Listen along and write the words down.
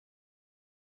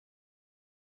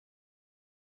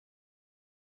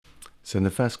So in the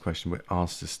first question, we're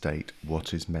asked to state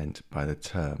what is meant by the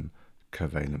term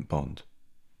covalent bond.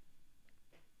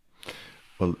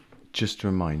 Well, just to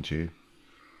remind you,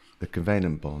 the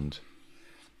covalent bond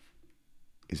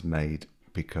is made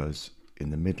because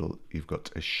in the middle you've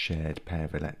got a shared pair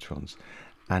of electrons,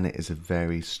 and it is a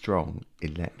very strong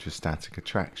electrostatic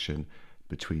attraction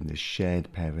between the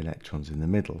shared pair of electrons in the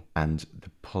middle and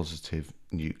the positive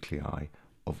nuclei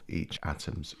of each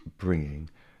atoms, bringing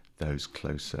those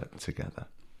closer together.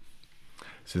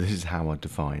 So this is how I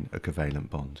define a covalent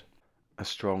bond. A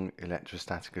strong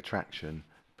electrostatic attraction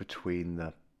between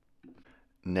the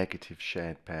negative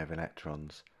shared pair of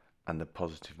electrons and the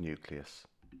positive nucleus.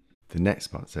 The next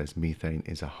part says methane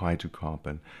is a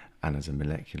hydrocarbon and has a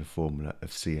molecular formula of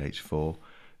CH4.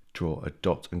 Draw a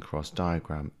dot and cross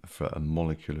diagram for a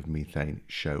molecule of methane.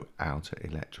 Show outer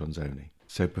electrons only.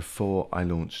 So before I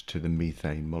launch to the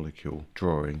methane molecule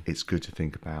drawing, it's good to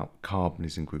think about carbon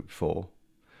is in group 4.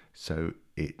 So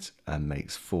it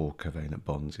makes 4 covalent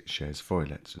bonds. It shares 4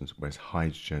 electrons, whereas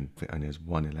hydrogen, it only has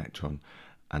 1 electron,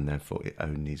 and therefore it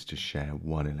only needs to share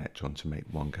 1 electron to make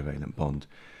 1 covalent bond.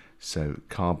 So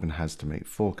carbon has to make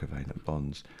 4 covalent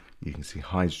bonds. You can see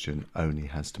hydrogen only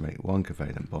has to make 1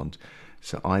 covalent bond.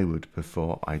 So I would,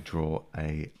 before I draw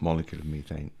a molecule of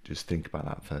methane, just think about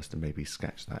that first and maybe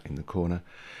sketch that in the corner.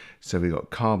 So we've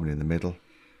got carbon in the middle,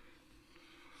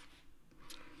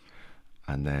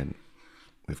 and then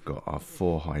we've got our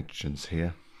 4 hydrogens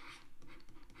here.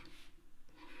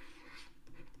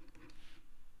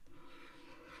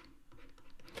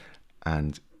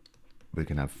 And we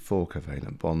can have 4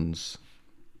 covalent bonds.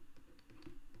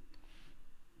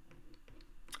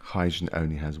 Hydrogen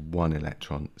only has 1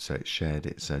 electron, so it's shared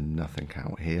it, so nothing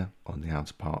out here on the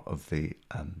outer part of the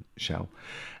shell.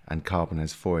 And carbon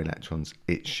has 4 electrons,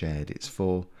 it's shared its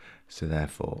 4, so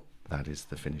therefore that is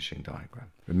the finishing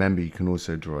diagram. Remember, you can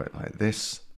also draw it like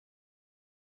this.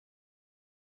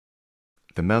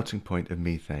 The melting point of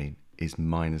methane is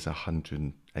minus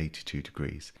 182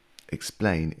 degrees.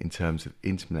 Explain in terms of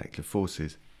intermolecular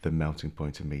forces the melting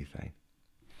point of methane.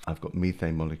 I've got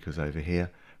methane molecules over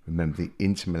here. Remember, the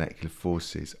intermolecular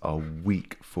forces are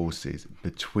weak forces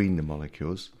between the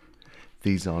molecules.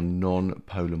 These are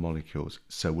non-polar molecules,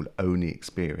 so will only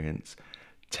experience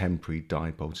temporary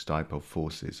dipole-to-dipole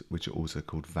forces, which are also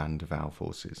called van der Waals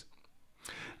forces.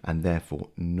 And therefore,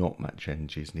 not much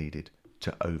energy is needed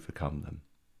to overcome them.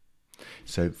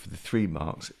 So for the 3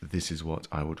 marks, this is what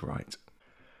I would write.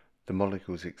 The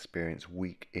molecules experience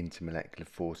weak intermolecular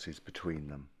forces between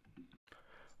them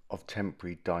of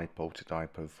temporary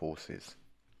dipole-to-dipole forces.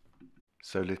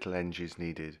 So little energy is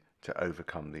needed to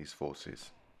overcome these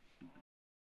forces.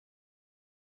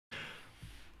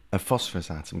 A phosphorus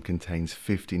atom contains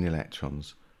 15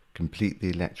 electrons. Complete the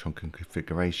electron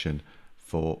configuration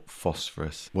for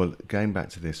phosphorus. Well, going back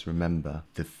to this, remember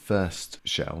the first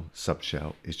shell,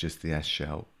 subshell, is just the S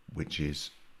shell, which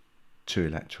is 2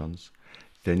 electrons.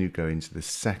 Then you go into the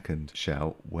second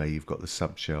shell where you've got the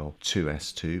subshell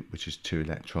 2s2, which is 2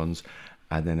 electrons.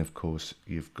 And then, of course,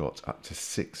 you've got up to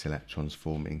 6 electrons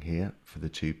forming here for the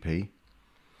 2p.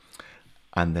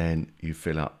 And then you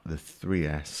fill up the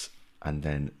 3s and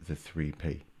then the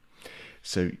 3p.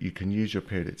 So you can use your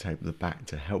periodic table at the back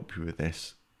to help you with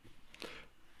this.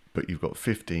 But you've got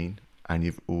 15 and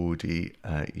you've already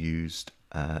used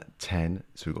 10.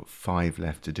 So we've got 5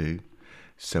 left to do.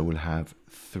 So we'll have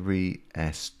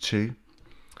 3s2,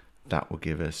 that will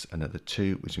give us another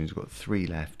 2, which means we've got 3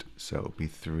 left, so it'll be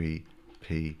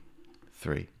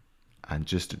 3p3. And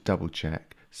just to double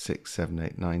check, 6, 7,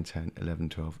 8, 9, 10, 11,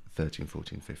 12, 13,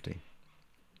 14, 15.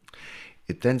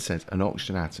 It then says an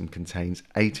oxygen atom contains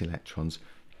 8 electrons,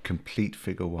 complete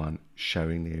figure 1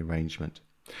 showing the arrangement.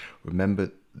 Remember,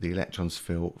 the electrons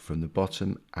fill from the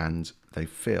bottom and they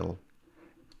fill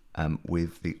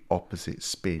with the opposite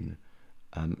spin.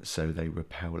 So they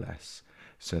repel less.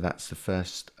 So that's the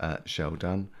first shell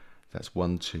done. That's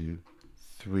 1, 2,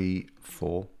 3,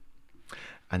 4.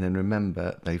 And then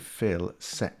remember, they fill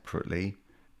separately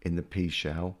in the P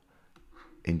shell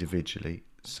individually.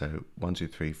 So 1, 2,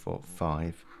 3, 4,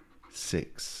 5,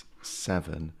 6,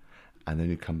 7. And then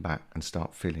you come back and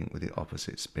start filling with the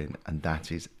opposite spin. And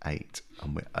that is 8.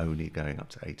 And we're only going up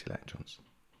to 8 electrons.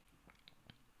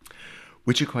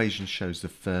 Which equation shows the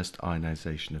first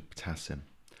ionization of potassium?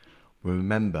 Well,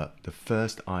 remember, the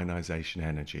first ionization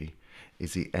energy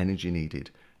is the energy needed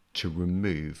to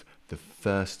remove the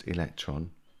first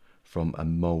electron from a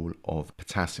mole of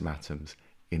potassium atoms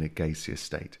in a gaseous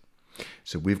state.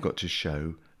 So we've got to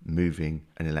show moving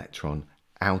an electron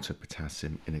out of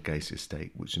potassium in a gaseous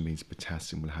state, which means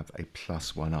potassium will have a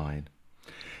 +1 ion.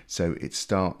 So it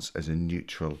starts as a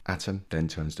neutral atom, then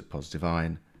turns to positive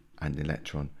ion and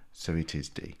electron, so it is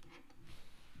D.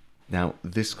 Now,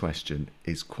 this question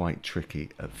is quite tricky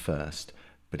at first,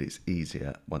 but it's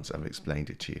easier once I've explained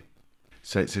it to you.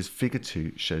 So it says figure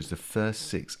 2 shows the first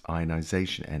 6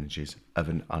 ionization energies of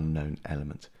an unknown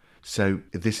element. So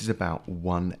this is about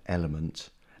one element,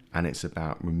 and it's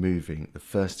about removing the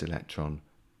first electron,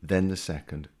 then the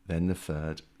second, then the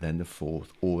third, then the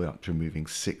fourth, all the way up to removing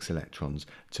 6 electrons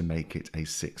to make it a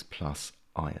 6+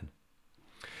 ion.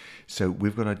 So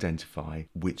we've got to identify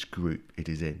which group it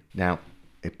is in. Now,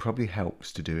 it probably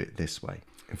helps to do it this way.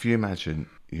 If you imagine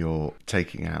you're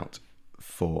taking out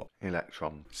 4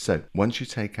 electrons. So once you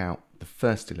take out the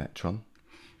first electron,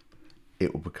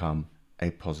 it will become a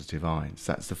positive ion.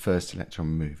 So that's the first electron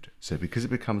removed. So because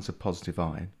it becomes a positive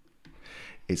ion,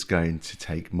 it's going to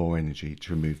take more energy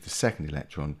to remove the second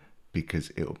electron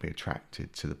because it will be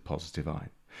attracted to the positive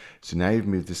ion. So now you've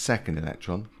moved the second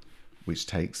electron, which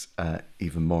takes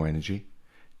even more energy.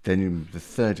 Then you remove the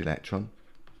third electron,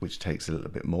 which takes a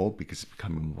little bit more because it's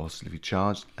becoming more positively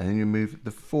charged. And then you remove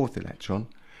the fourth electron,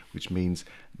 which means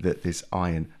that this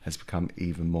ion has become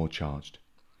even more charged.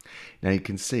 Now you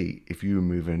can see if you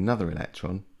remove another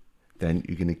electron, then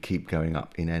you're going to keep going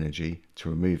up in energy to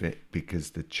remove it because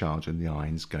the charge on the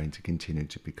ion is going to continue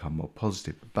to become more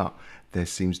positive. But there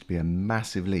seems to be a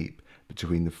massive leap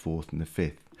between the fourth and the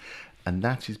fifth. And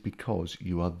that is because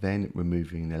you are then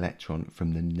removing an electron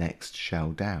from the next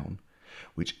shell down,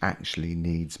 which actually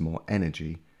needs more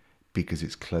energy because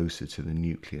it's closer to the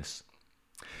nucleus.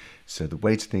 So the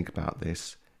way to think about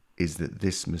this is that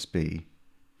this must be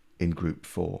in group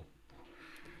 4,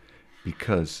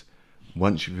 because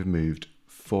once you've removed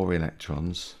 4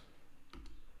 electrons,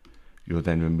 you're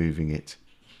then removing it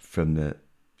from the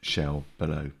shell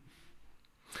below.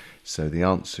 So the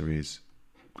answer is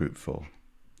group 4.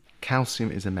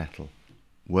 Calcium is a metal.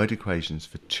 Word equations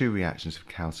for 2 reactions of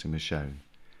calcium are shown.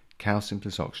 Calcium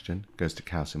plus oxygen goes to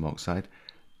calcium oxide,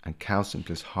 and calcium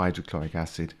plus hydrochloric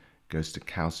acid goes to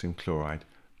calcium chloride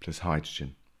plus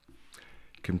hydrogen.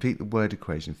 Complete the word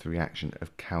equation for the reaction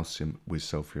of calcium with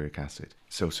sulfuric acid.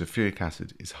 So sulfuric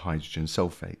acid is hydrogen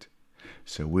sulfate.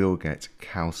 So we'll get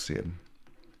calcium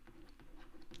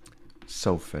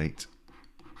sulfate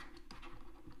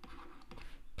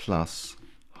plus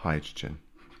hydrogen.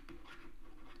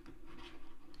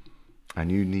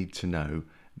 And you need to know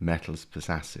metals plus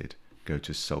acid go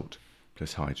to salt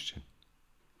plus hydrogen.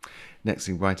 Next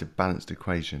thing, write a balanced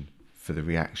equation for the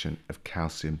reaction of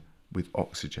calcium with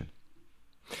oxygen.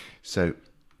 So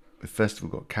first of all,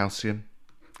 we've got calcium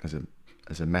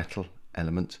as a metal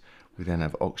element. We then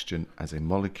have oxygen as a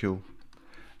molecule,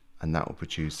 and that will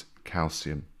produce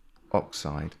calcium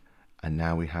oxide. And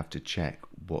now we have to check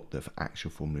what the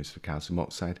actual formula is for calcium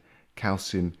oxide.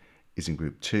 Calcium is in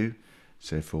group 2,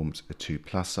 so it forms a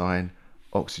 2+ ion.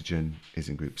 Oxygen is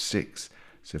in group 6,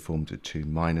 so it forms a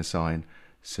 2- ion.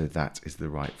 So that is the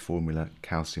right formula.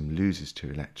 Calcium loses 2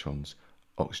 electrons,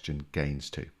 oxygen gains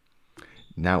 2.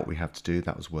 Now what we have to do,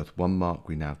 that was worth 1 mark,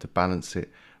 we now have to balance it.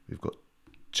 We've got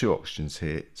 2 oxygens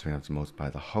here, so we have to multiply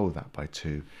the whole of that by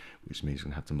 2, which means we're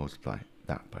going to have to multiply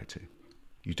that by 2.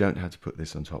 You don't have to put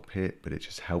this on top here, but it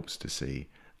just helps to see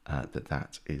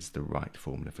that is the right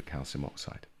formula for calcium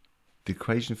oxide. The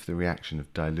equation for the reaction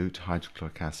of dilute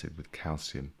hydrochloric acid with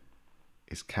calcium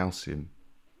is calcium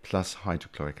plus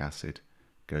hydrochloric acid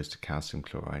goes to calcium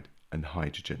chloride and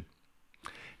hydrogen.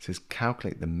 It says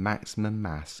calculate the maximum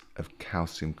mass of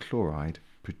calcium chloride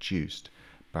produced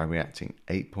by reacting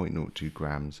 8.02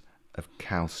 grams of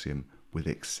calcium with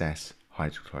excess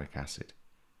hydrochloric acid.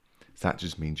 So that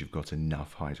just means you've got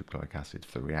enough hydrochloric acid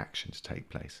for the reaction to take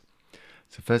place.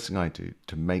 So the first thing I do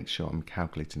to make sure I'm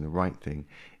calculating the right thing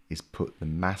is put the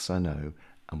mass I know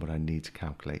and what I need to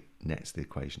calculate next to the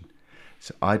equation.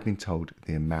 So I've been told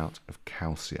the amount of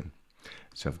calcium.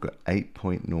 So I've got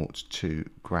 8.02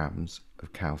 grams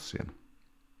of calcium.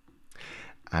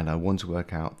 And I want to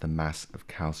work out the mass of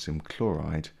calcium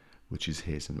chloride, which is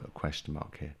here, so I've got a question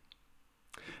mark here.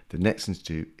 The next thing to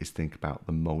do is think about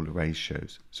the molar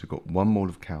ratios. So we've got 1 mole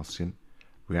of calcium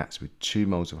reacts with 2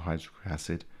 moles of hydrochloric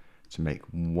acid to make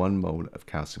 1 mole of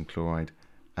calcium chloride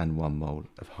and 1 mole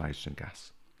of hydrogen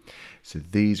gas. So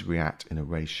these react in a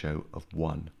ratio of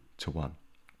 1 to 1.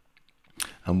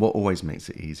 And what always makes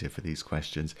it easier for these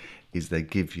questions is they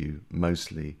give you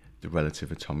mostly the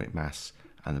relative atomic mass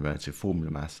and the relative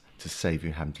formula mass to save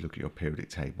you having to look at your periodic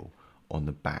table on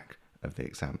the back of the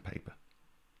exam paper.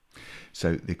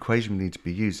 So the equation we need to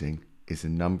be using is the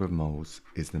number of moles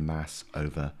is the mass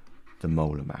over the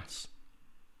molar mass.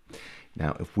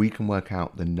 Now, if we can work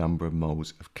out the number of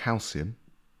moles of calcium,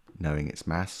 knowing its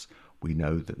mass, we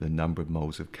know that the number of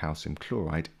moles of calcium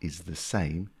chloride is the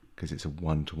same because it's a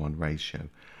 1-to-1 ratio.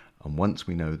 And once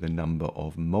we know the number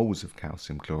of moles of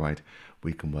calcium chloride,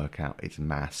 we can work out its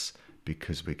mass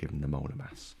because we're given the molar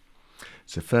mass.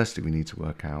 So firstly, we need to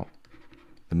work out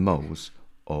the moles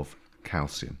of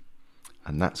calcium.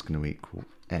 And that's going to equal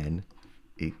N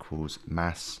equals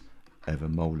mass over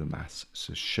molar mass.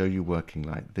 So show you working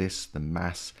like this. The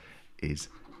mass is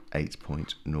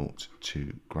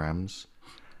 8.02 grams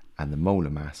and the molar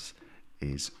mass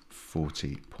is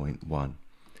 40.1.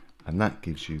 And that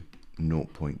gives you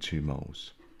 0.2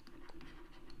 moles.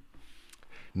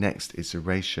 Next, it's a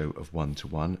ratio of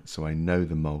 1-to-1, so I know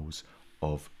the moles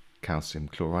of calcium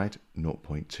chloride,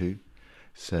 0.2.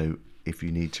 So if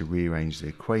you need to rearrange the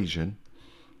equation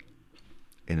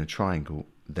in a triangle,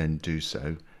 then do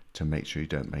so to make sure you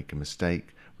don't make a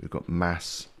mistake. We've got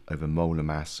mass over molar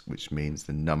mass, which means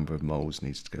the number of moles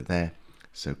needs to go there.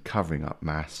 So covering up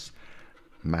mass,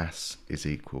 mass is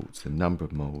equal to the number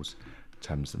of moles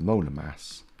times the molar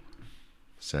mass.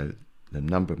 So the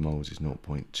number of moles is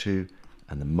 0.2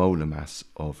 and the molar mass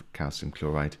of calcium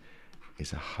chloride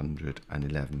is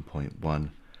 111.1,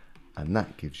 and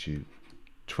that gives you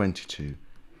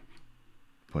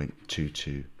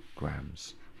 22.22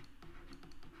 grams.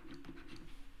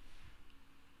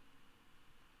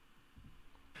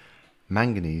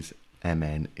 Manganese,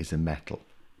 Mn, is a metal.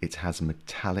 It has a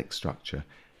metallic structure.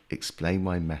 Explain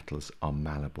why metals are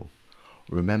malleable.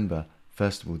 Remember,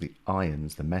 first of all, the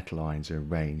ions, the metal ions, are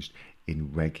arranged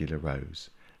in regular rows,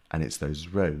 and it's those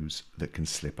rows that can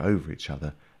slip over each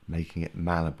other, making it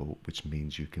malleable, which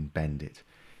means you can bend it.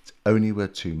 It's only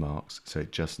worth 2 marks, so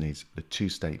it just needs the 2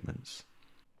 statements.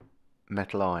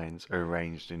 Metal ions are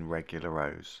arranged in regular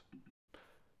rows,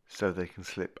 so they can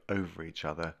slip over each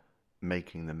other,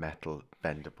 making the metal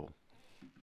bendable.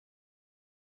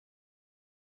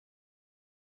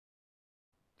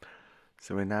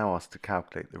 So we're now asked to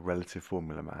calculate the relative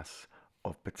formula mass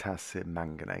of potassium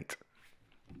manganate.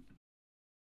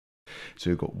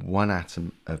 So we've got 1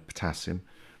 atom of potassium,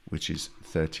 which is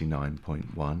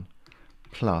 39.1,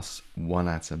 plus 1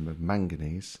 atom of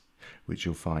manganese, which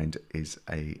you'll find is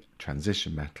a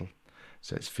transition metal,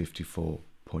 so it's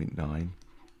 54.9,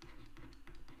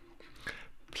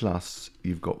 plus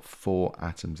you've got 4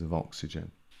 atoms of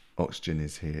oxygen. Oxygen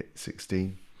is here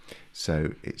 16,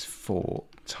 so it's 4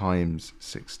 times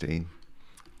 16,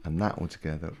 and that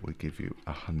altogether will give you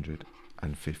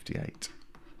 158.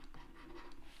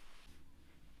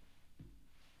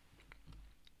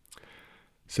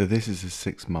 So this is a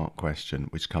 6-mark question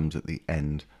which comes at the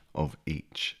end of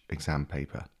each exam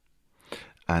paper.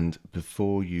 And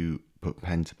before you put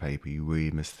pen to paper, you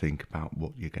really must think about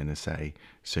what you're going to say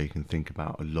so you can think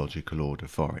about a logical order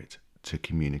for it to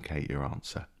communicate your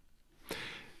answer.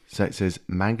 So it says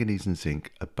manganese and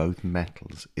zinc are both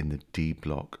metals in the D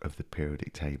block of the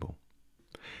periodic table.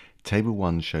 Table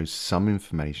 1 shows some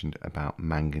information about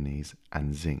manganese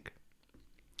and zinc.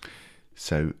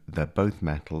 So they're both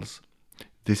metals.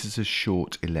 This is a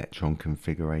short electron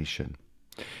configuration.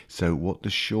 So what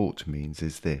the short means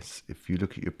is this. If you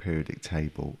look at your periodic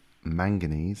table,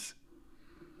 manganese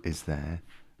is there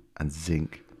and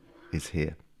zinc is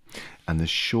here. And the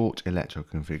short electron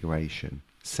configuration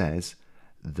says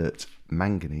that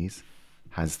manganese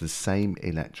has the same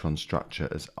electron structure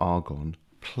as argon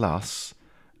plus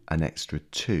an extra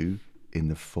 2 in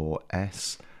the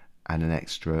 4s and an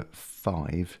extra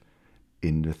 5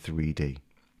 in the 3d.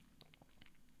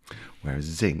 Whereas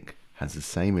zinc has the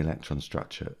same electron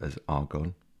structure as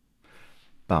argon,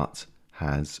 but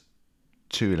has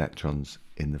 2 electrons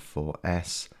in the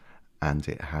 4s and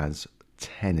it has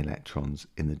 10 electrons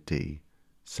in the d,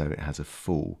 so it has a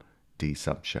full d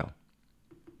subshell.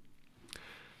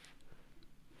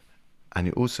 And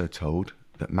you're also told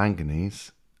that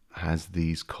manganese has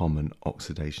these common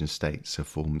oxidation states, so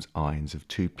forms ions of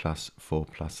 2+,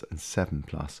 4+, and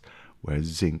 7+, whereas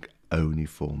zinc only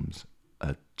forms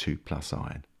a 2+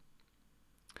 ion.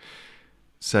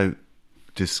 So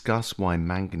discuss why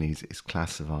manganese is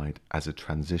classified as a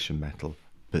transition metal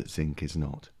but zinc is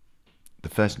not. The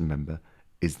first, remember,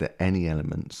 is that any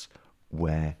elements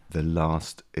where the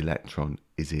last electron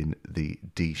is in the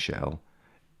D shell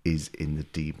is in the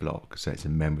D block, so it's a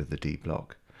member of the D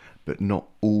block. But not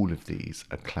all of these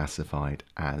are classified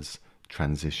as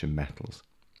transition metals,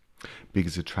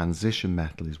 because a transition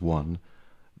metal is one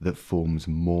that forms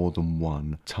more than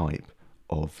one type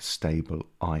of stable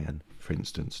ion, for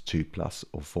instance 2+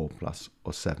 or 4+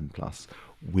 or 7+,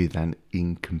 with an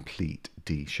incomplete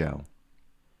D shell.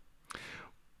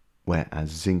 Whereas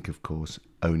zinc, of course,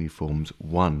 only forms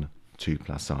one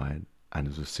 2+ ion, and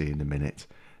as we'll see in a minute,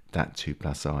 that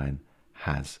 2+ ion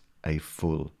has a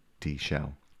full D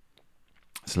shell.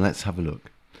 So let's have a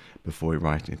look before we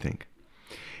write anything.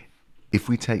 If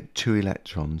we take 2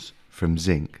 electrons from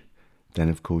zinc, then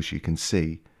of course you can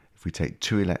see if we take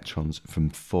 2 electrons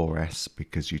from 4s,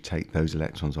 because you take those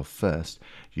electrons off first,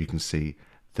 you can see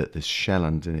that the shell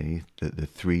underneath, that the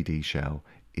 3D shell,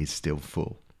 is still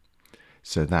full.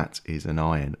 So that is an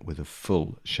iron with a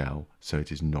full shell, so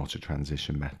it is not a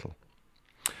transition metal.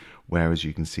 Whereas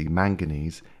you can see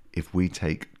manganese, if we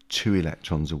take 2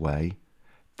 electrons away,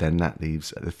 then that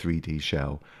leaves the 3D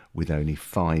shell with only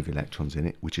 5 electrons in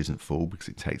it, which isn't full because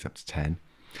it takes up to 10.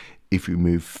 If we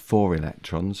move 4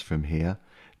 electrons from here,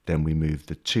 then we move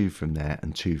the 2 from there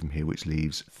and 2 from here, which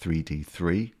leaves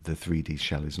 3D3. The 3D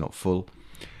shell is not full.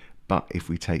 But if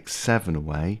we take 7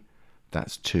 away,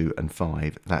 that's 2 and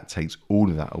 5, that takes all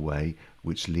of that away,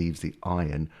 which leaves the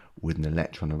iron with an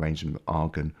electron arrangement of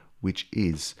argon, which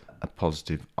is a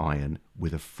positive ion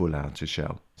with a full outer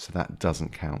shell. So that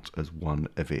doesn't count as one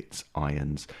of its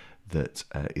ions that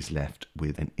is left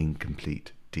with an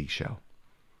incomplete D shell.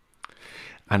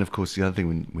 And of course, the other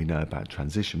thing we know about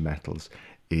transition metals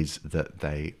is that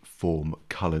they form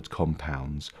coloured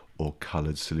compounds or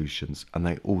coloured solutions, and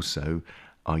they also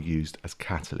are used as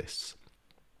catalysts.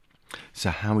 So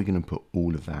how are we going to put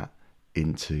all of that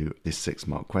into this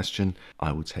 6-mark question?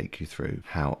 I will take you through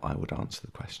how I would answer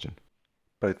the question.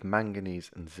 Both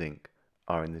manganese and zinc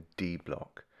are in the D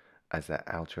block, as their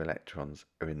outer electrons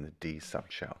are in the D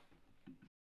subshell.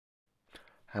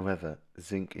 However,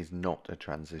 zinc is not a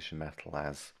transition metal,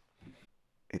 as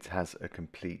it has a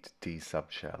complete D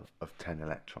subshell of 10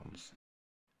 electrons.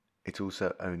 It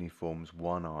also only forms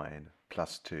one ion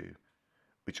plus 2,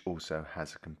 which also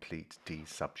has a complete D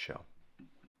subshell.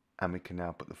 And we can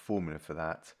now put the formula for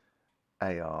that: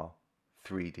 Ar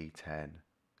 3D10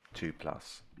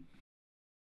 2+.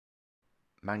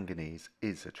 Manganese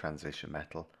is a transition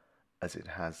metal, as it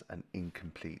has an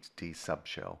incomplete D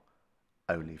subshell,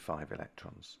 only 5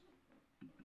 electrons.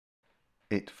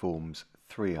 It forms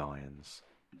 3 ions,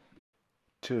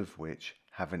 2 of which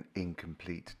have an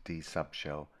incomplete D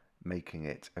subshell, making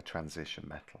it a transition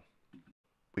metal.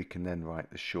 We can then write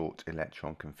the short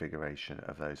electron configuration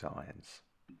of those ions.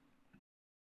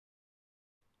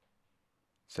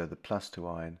 So the +2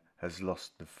 ion has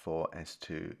lost the 4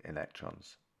 s2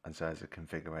 electrons, and so has a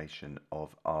configuration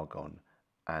of argon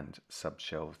and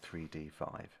subshell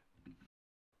 3d5.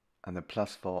 And the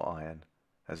 +4 ion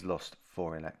has lost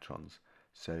 4 electrons,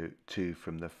 so 2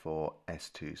 from the 4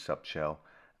 s2 subshell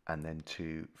and then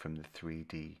 2 from the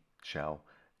 3d shell,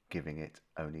 giving it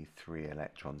only 3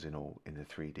 electrons in all in the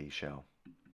 3d shell.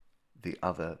 The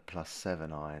other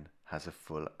 +7 ion has a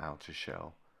full outer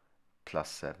shell,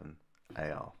 +7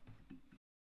 Ar.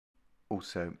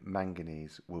 Also,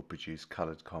 manganese will produce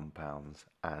coloured compounds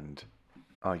and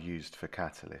are used for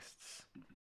catalysts,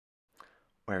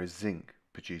 whereas zinc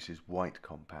produces white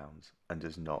compounds and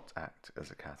does not act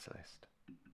as a catalyst.